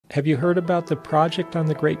Have you heard about the project on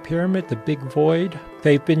the Great Pyramid, the Big Void?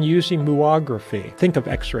 They've been using muography. Think of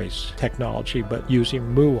X-rays technology, but using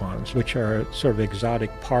muons, which are a sort of exotic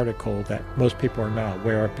particle that most people are not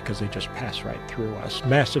aware of because they just pass right through us.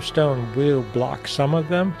 Massive stone will block some of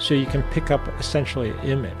them, so you can pick up essentially an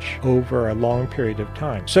image over a long period of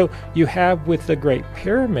time. So you have with the Great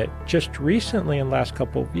Pyramid, just recently in the last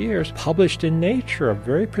couple of years, published in Nature, a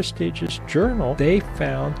very prestigious journal, they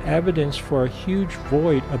found evidence for a huge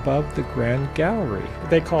void above the Grand Gallery.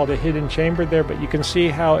 They call it a hidden chamber there, but you can see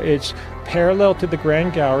how it's parallel to the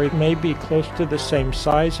Grand Gallery, maybe close to the same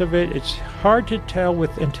size of it. It's hard to tell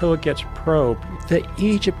until it gets probed. The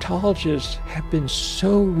Egyptologists have been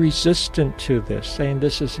so resistant to this, saying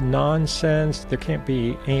this is nonsense. There can't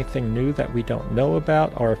be anything new that we don't know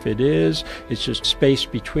about, or if it is, it's just space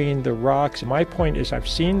between the rocks. My point is I've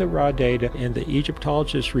seen the raw data and the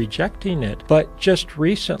Egyptologists rejecting it, but just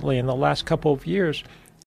recently in the last couple of years,